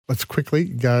let's quickly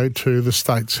go to the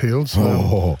States, Heels,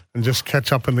 and just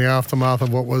catch up in the aftermath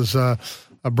of what was a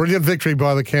brilliant victory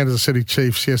by the Kansas City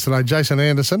Chiefs yesterday. Jason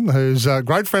Anderson, who's a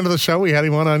great friend of the show. We had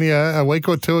him on only a week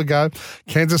or two ago,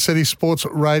 Kansas City sports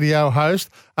radio host.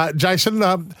 Jason,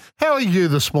 how are you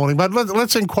this morning? But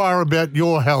let's inquire about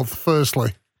your health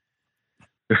firstly.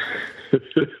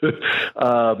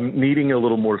 Needing a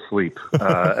little more sleep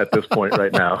at this point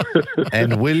right now.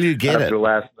 And will you get after it?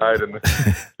 last night?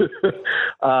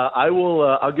 I will.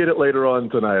 I'll get it later on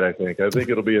tonight. I think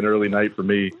it'll be an early night for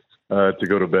me to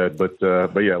go to bed. But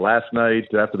yeah, last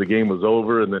night after the game was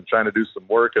over, and then trying to do some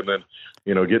work, and then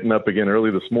getting up again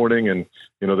early this morning, and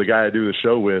the guy I do the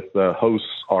show with hosts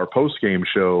our post game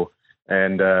show.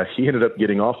 And he ended up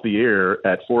getting off the air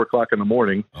at 4:00 in the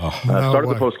morning. Started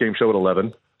the post game show at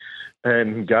 11.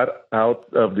 And got off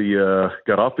the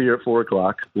air at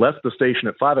 4:00, left the station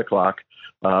at 5:00,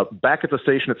 back at the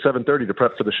station at 7:30 to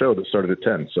prep for the show that started at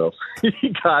 10. So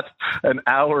he got an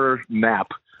hour nap.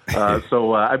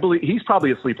 So I believe he's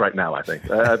probably asleep right now. I think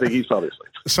he's probably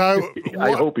asleep. So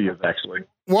I hope he is actually.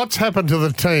 What's happened to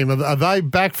the team? Are they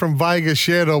back from Vegas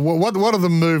yet, or what are the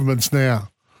movements now?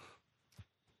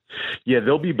 Yeah,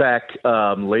 they'll be back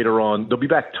later on. They'll be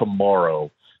back tomorrow.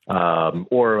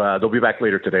 Or they'll be back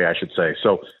later today, I should say.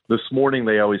 So this morning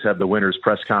they always have the winners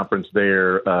press conference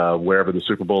there, wherever the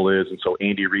Super Bowl is. And so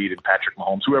Andy Reid and Patrick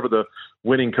Mahomes, whoever the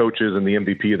winning coaches and the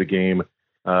MVP of the game,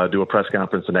 do a press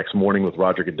conference the next morning with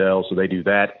Roger Goodell. So they do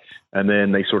that. And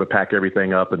then they sort of pack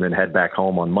everything up and then head back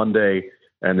home on Monday.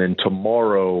 And then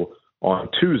tomorrow on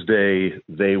Tuesday,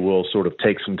 they will sort of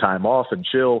take some time off and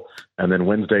chill. And then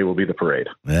Wednesday will be the parade.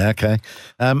 Okay.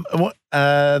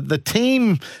 The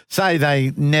team say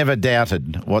they never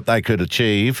doubted what they could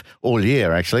achieve all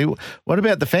year, actually. What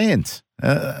about the fans?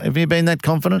 Have you been that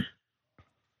confident?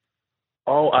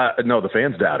 No, the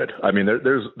fans doubted. I mean,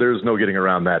 there's no getting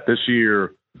around that. This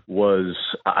year was,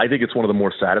 I think it's one of the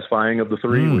more satisfying of the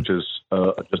three, which is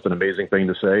just an amazing thing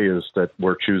to say, is that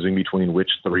we're choosing between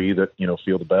which three that,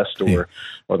 feel the best or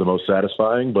are the most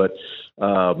satisfying. But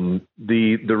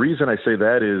the reason I say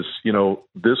that is,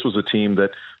 this was a team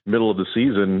that middle of the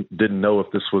season didn't know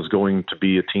if this was going to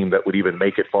be a team that would even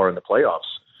make it far in the playoffs.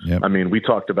 Yep. I mean, we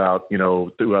talked about,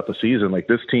 throughout the season, like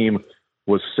this team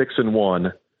was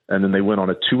 6-1, and then they went on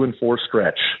a 2-4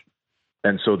 stretch.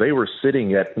 And so they were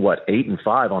sitting at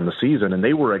 8-5 on the season, and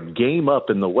they were a game up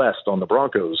in the West on the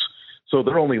Broncos. So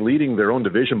they're only leading their own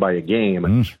division by a game.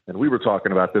 And we were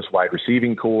talking about this wide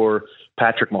receiving core.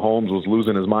 Patrick Mahomes was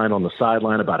losing his mind on the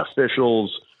sideline about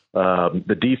officials.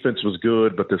 The defense was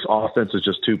good, but this offense is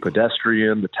just too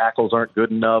pedestrian. The tackles aren't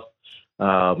good enough.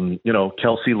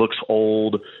 Kelsey looks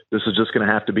old. This is just going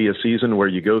to have to be a season where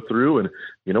you go through, and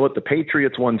you know what? The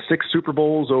Patriots won 6 Super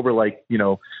Bowls over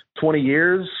 20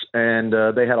 years, and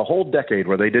they had a whole decade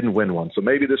where they didn't win one. So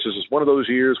maybe this is just one of those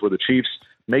years where the Chiefs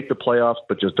make the playoffs,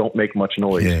 but just don't make much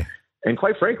noise. Yeah. And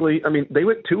quite frankly, I mean, they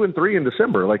went 2-3 in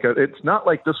December. It's not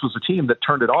like this was a team that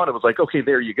turned it on. It was like, okay,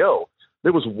 there you go.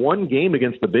 There was one game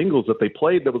against the Bengals that they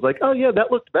played that was like, oh yeah,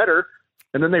 that looked better.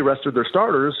 And then they rested their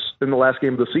starters in the last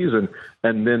game of the season,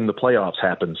 and then the playoffs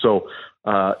happened. So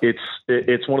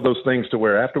it's one of those things to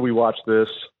where after we watch this,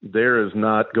 there is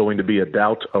not going to be a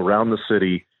doubt around the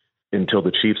city until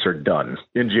the Chiefs are done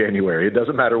in January. It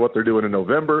doesn't matter what they're doing in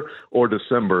November or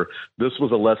December. This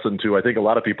was a lesson to, I think, a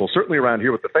lot of people, certainly around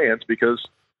here with the fans, because,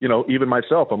 even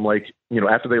myself, I'm like,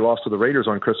 after they lost to the Raiders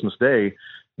on Christmas Day,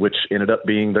 which ended up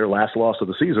being their last loss of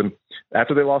the season,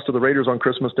 after they lost to the Raiders on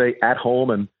Christmas Day at home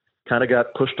and kind of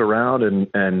got pushed around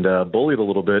and bullied a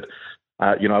little bit.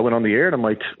 I went on the air and I'm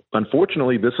like,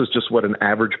 unfortunately, this is just what an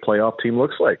average playoff team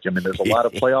looks like. I mean, there's a lot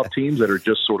of playoff teams that are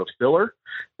just sort of filler.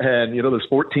 And, there's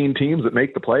 14 teams that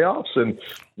make the playoffs, and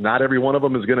not every one of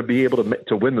them is going to be able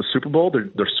to win the Super Bowl.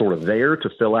 They're sort of there to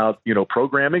fill out,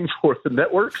 programming for the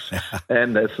networks.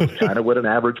 And that's kind of what an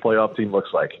average playoff team looks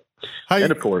like. Hey,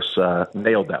 and, of course,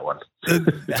 nailed that one.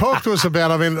 Talk to us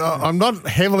about, I'm not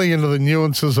heavily into the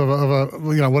nuances of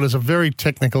what is a very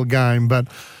technical game, but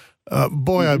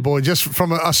boy, oh boy, just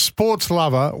from a sports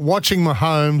lover, watching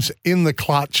Mahomes in the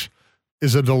clutch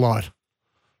is a delight.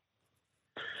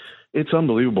 It's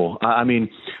unbelievable. I mean,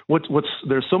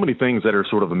 there's so many things that are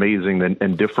sort of amazing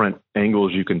and different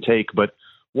angles you can take. But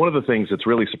one of the things that's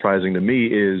really surprising to me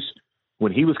is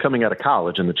when he was coming out of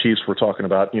college and the Chiefs were talking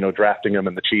about, drafting him,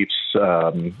 and the Chiefs, they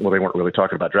weren't really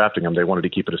talking about drafting him. They wanted to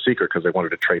keep it a secret because they wanted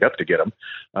to trade up to get him.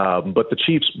 But the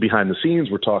Chiefs behind the scenes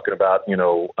were talking about,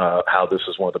 how this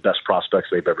is one of the best prospects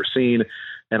they've ever seen.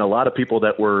 And a lot of people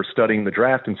that were studying the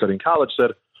draft and studying college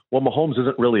said, well, Mahomes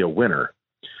isn't really a winner,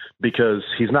 because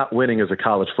he's not winning as a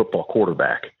college football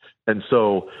quarterback. And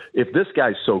so if this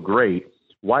guy's so great,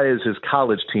 why is his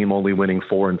college team only winning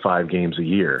 4 and 5 games a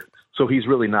year? So he's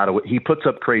really not he puts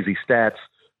up crazy stats,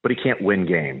 but he can't win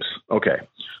games. Okay.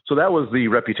 So that was the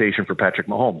reputation for Patrick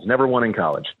Mahomes. Never won in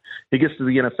college. He gets to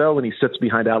the NFL and he sits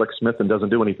behind Alex Smith and doesn't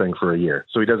do anything for a year.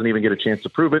 So he doesn't even get a chance to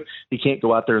prove it. He can't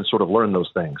go out there and sort of learn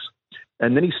those things.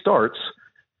 And then he starts,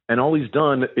 and all he's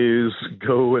done is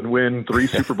go and win 3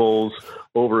 Super Bowls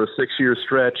over a 6-year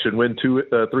stretch and win 3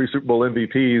 Super Bowl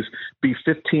MVPs, be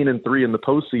 15-3 in the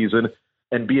postseason,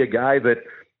 and be a guy that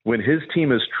when his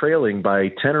team is trailing by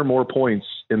 10 or more points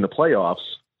in the playoffs,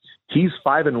 he's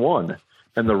 5-1.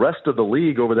 And the rest of the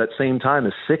league over that same time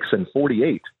is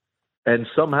 6-48. And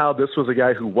somehow this was a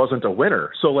guy who wasn't a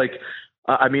winner. So, like,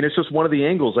 I mean, it's just one of the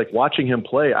angles. Like, watching him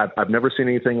play, I've never seen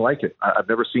anything like it. I've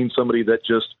never seen somebody that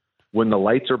just, when the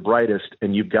lights are brightest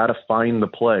and you've got to find the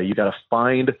play, you got to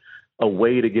find a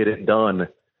way to get it done.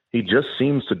 He just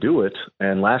seems to do it.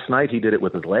 And last night he did it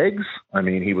with his legs. I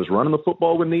mean, he was running the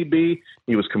football when need be.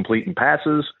 He was completing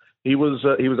passes. He was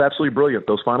absolutely brilliant.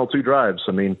 Those final 2 drives.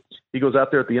 I mean, he goes out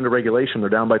there at the end of regulation. They're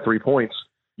down by 3 points.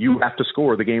 You have to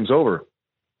score. The game's over.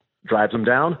 Drives them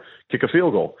down, kick a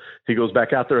field goal. He goes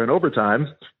back out there in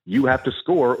overtime. You have to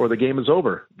score or the game is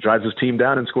over. Drives his team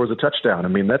down and scores a touchdown. I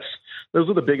mean, those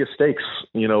are the biggest stakes,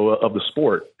 of the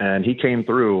sport. And he came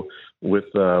through with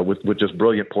just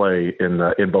brilliant play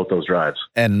in both those drives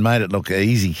and made it look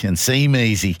easy and seem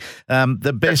easy.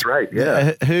 The best, that's right.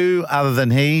 Yeah. Who other than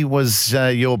he was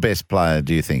your best player?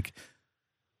 Do you think?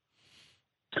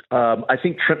 I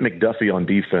think Trent McDuffie on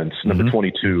defense, number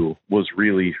 22, was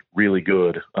really, really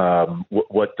good.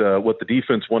 What the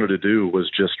defense wanted to do was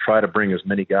just try to bring as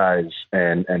many guys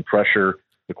and pressure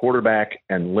the quarterback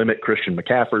and limit Christian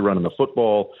McCaffrey running the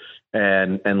football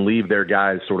and leave their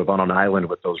guys sort of on an island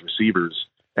with those receivers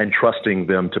and trusting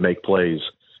them to make plays.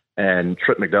 And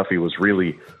Trent McDuffie was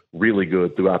really, really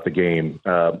good throughout the game.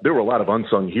 There were a lot of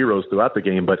unsung heroes throughout the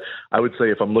game, but I would say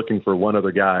if I'm looking for one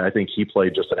other guy, I think he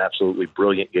played just an absolutely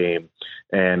brilliant game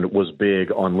and was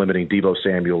big on limiting Deebo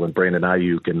Samuel and Brandon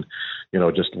Ayuk. And,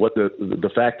 just what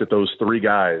the fact that those 3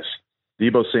 guys,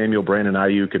 Deebo Samuel, Brandon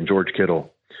Ayuk, and George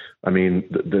Kittle, I mean,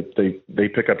 they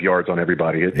pick up yards on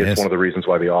everybody. It's one of the reasons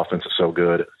why the offense is so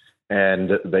good.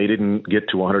 And they didn't get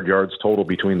to 100 yards total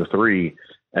between the 3.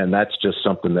 And that's just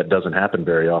something that doesn't happen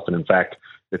very often. In fact,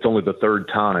 it's only the 3rd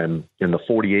time in the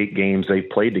 48 games they've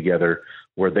played together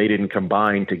where they didn't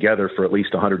combine together for at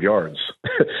least 100 yards.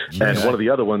 And one of the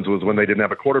other ones was when they didn't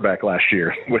have a quarterback last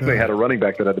year, when they had a running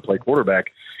back that had to play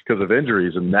quarterback because of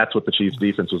injuries. And that's what the Chiefs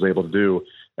defense was able to do.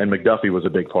 And McDuffie was a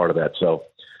big part of that. So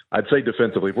I'd say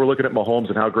defensively, if we're looking at Mahomes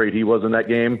and how great he was in that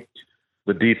game,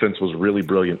 the defense was really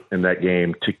brilliant in that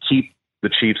game to keep the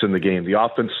Chiefs in the game. The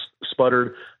offense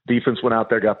sputtered. Defense went out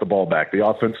there, got the ball back. The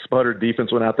offense sputtered.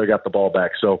 Defense went out there, got the ball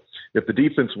back. So if the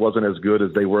defense wasn't as good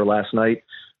as they were last night,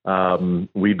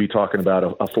 we'd be talking about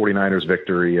a 49ers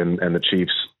victory and the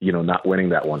Chiefs, not winning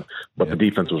that one. But the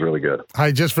defense was really good.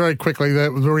 Hey, just very quickly,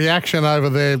 the reaction over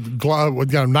there,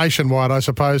 nationwide, I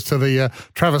suppose, to the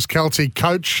Travis Kelce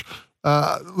coach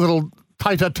little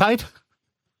tete-a-tete.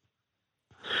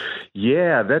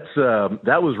 Yeah,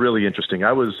 that was really interesting.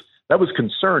 That was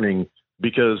concerning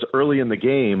because early in the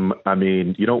game, I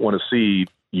mean, you don't want to see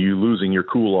you losing your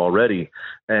cool already.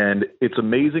 And it's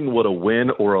amazing what a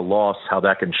win or a loss, how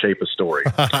that can shape a story.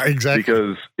 Exactly.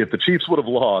 Because if the Chiefs would have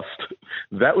lost,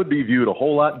 that would be viewed a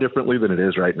whole lot differently than it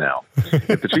is right now.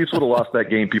 If the Chiefs would have lost that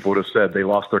game, people would have said they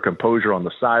lost their composure on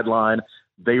the sideline.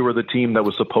 They were the team that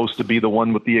was supposed to be the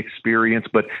one with the experience.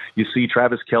 But you see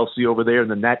Travis Kelce over there, and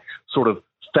then that sort of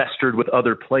festered with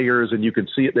other players, and you can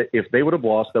see it that if they would have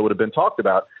lost, that would have been talked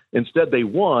about. Instead, they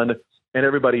won, and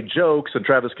everybody jokes, and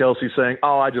Travis Kelce saying,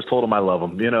 "Oh, I just told him I love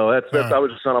him." I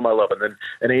was just telling him I love him.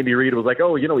 And Andy Reid was like,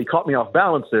 "Oh, he caught me off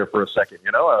balance there for a second.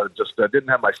 I just didn't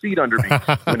have my feet under me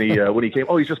when he came.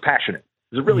 Oh, he's just passionate.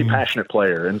 He's a really passionate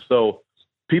player." And so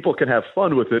people can have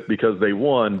fun with it because they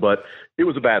won, but it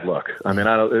was a bad look. I mean,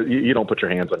 you don't put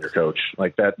your hands on your coach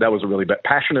like that. That was a really bad,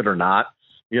 passionate or not.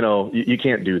 You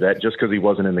can't do that just because he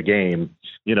wasn't in the game.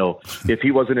 If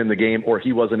he wasn't in the game or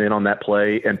he wasn't in on that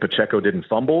play and Pacheco didn't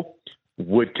fumble,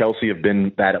 would Kelce have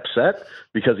been that upset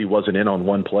because he wasn't in on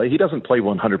one play? He doesn't play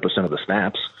 100% of the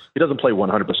snaps. He doesn't play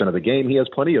 100% of the game. He has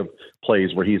plenty of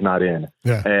plays where he's not in.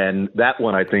 Yeah. And that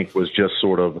one, I think, was just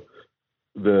sort of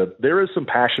there is some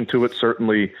passion to it,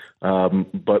 certainly,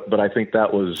 but I think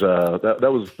that was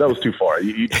too far.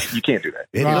 You can't do that.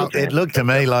 It looked to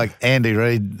me like Andy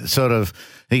Reid sort of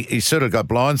he sort of got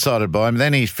blindsided by him.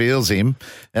 Then he feels him,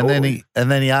 and then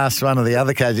he asked one of the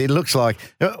other coaches. It looks like,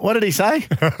 what did he say?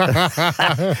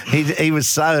 he was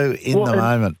so in the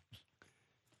moment.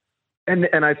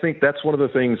 And I think that's one of the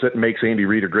things that makes Andy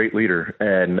Reid a great leader.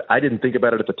 And I didn't think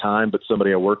about it at the time, but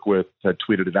somebody I work with had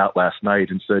tweeted it out last night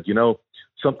and said,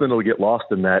 something that'll get lost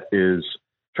in that is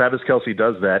Travis Kelce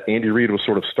does that. Andy Reid was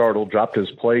sort of startled, dropped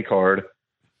his play card,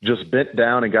 just bent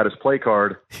down and got his play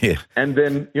card, and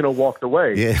then, walked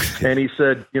away. Yeah. And he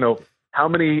said, how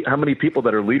many people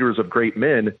that are leaders of great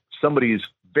men, somebody's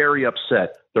very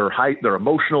upset. They're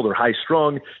emotional, they're high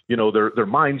strung, their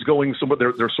mind's going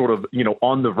somewhere. They're sort of,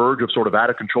 on the verge of sort of out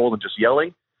of control and just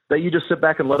yelling, that you just sit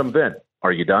back and let them vent.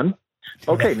 Are you done?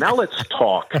 Okay, now let's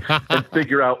talk and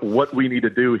figure out what we need to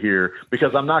do here,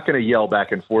 because I'm not going to yell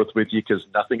back and forth with you because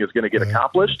nothing is going to get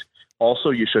accomplished.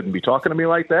 Also, you shouldn't be talking to me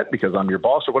like that because I'm your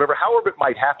boss or whatever. However it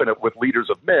might happen with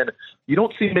leaders of men, you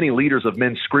don't see many leaders of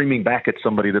men screaming back at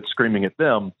somebody that's screaming at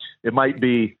them. It might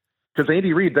be because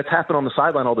Andy Reid, that's happened on the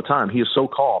sideline all the time. He is so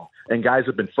calm, and guys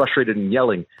have been frustrated and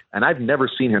yelling, and I've never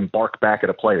seen him bark back at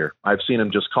a player. I've seen him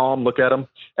just calm, look at him,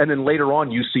 and then later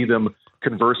on you see them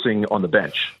conversing on the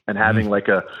bench and having like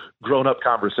a grown-up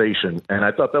conversation. And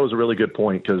I thought that was a really good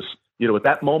point because, at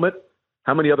that moment,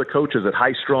 how many other coaches at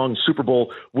high-strung Super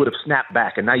Bowl would have snapped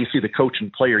back, and now you see the coach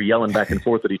and player yelling back and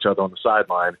forth at each other on the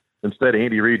sideline. Instead,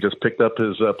 Andy Reid just picked up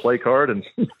his play card and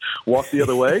walked the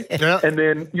other way. Yeah. And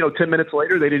then, 10 minutes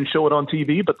later, they didn't show it on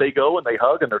TV, but they go and they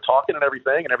hug and they're talking and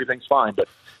everything's fine. But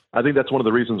I think that's one of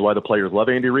the reasons why the players love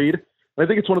Andy Reid. And I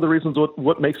think it's one of the reasons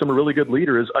what makes him a really good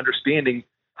leader is understanding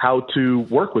how to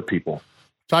work with people.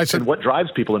 Tyson. And what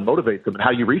drives people and motivates them and how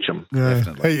you reach them. Yeah,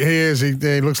 he is. He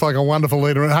looks like a wonderful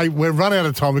leader. Hey, we've run out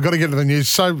of time. We've got to get to the news.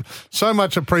 So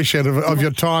much appreciative of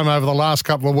your time over the last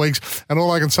couple of weeks. And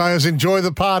all I can say is enjoy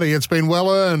the party. It's been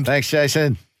well earned. Thanks,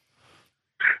 Jason.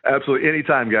 Absolutely.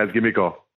 Anytime, guys. Give me a call.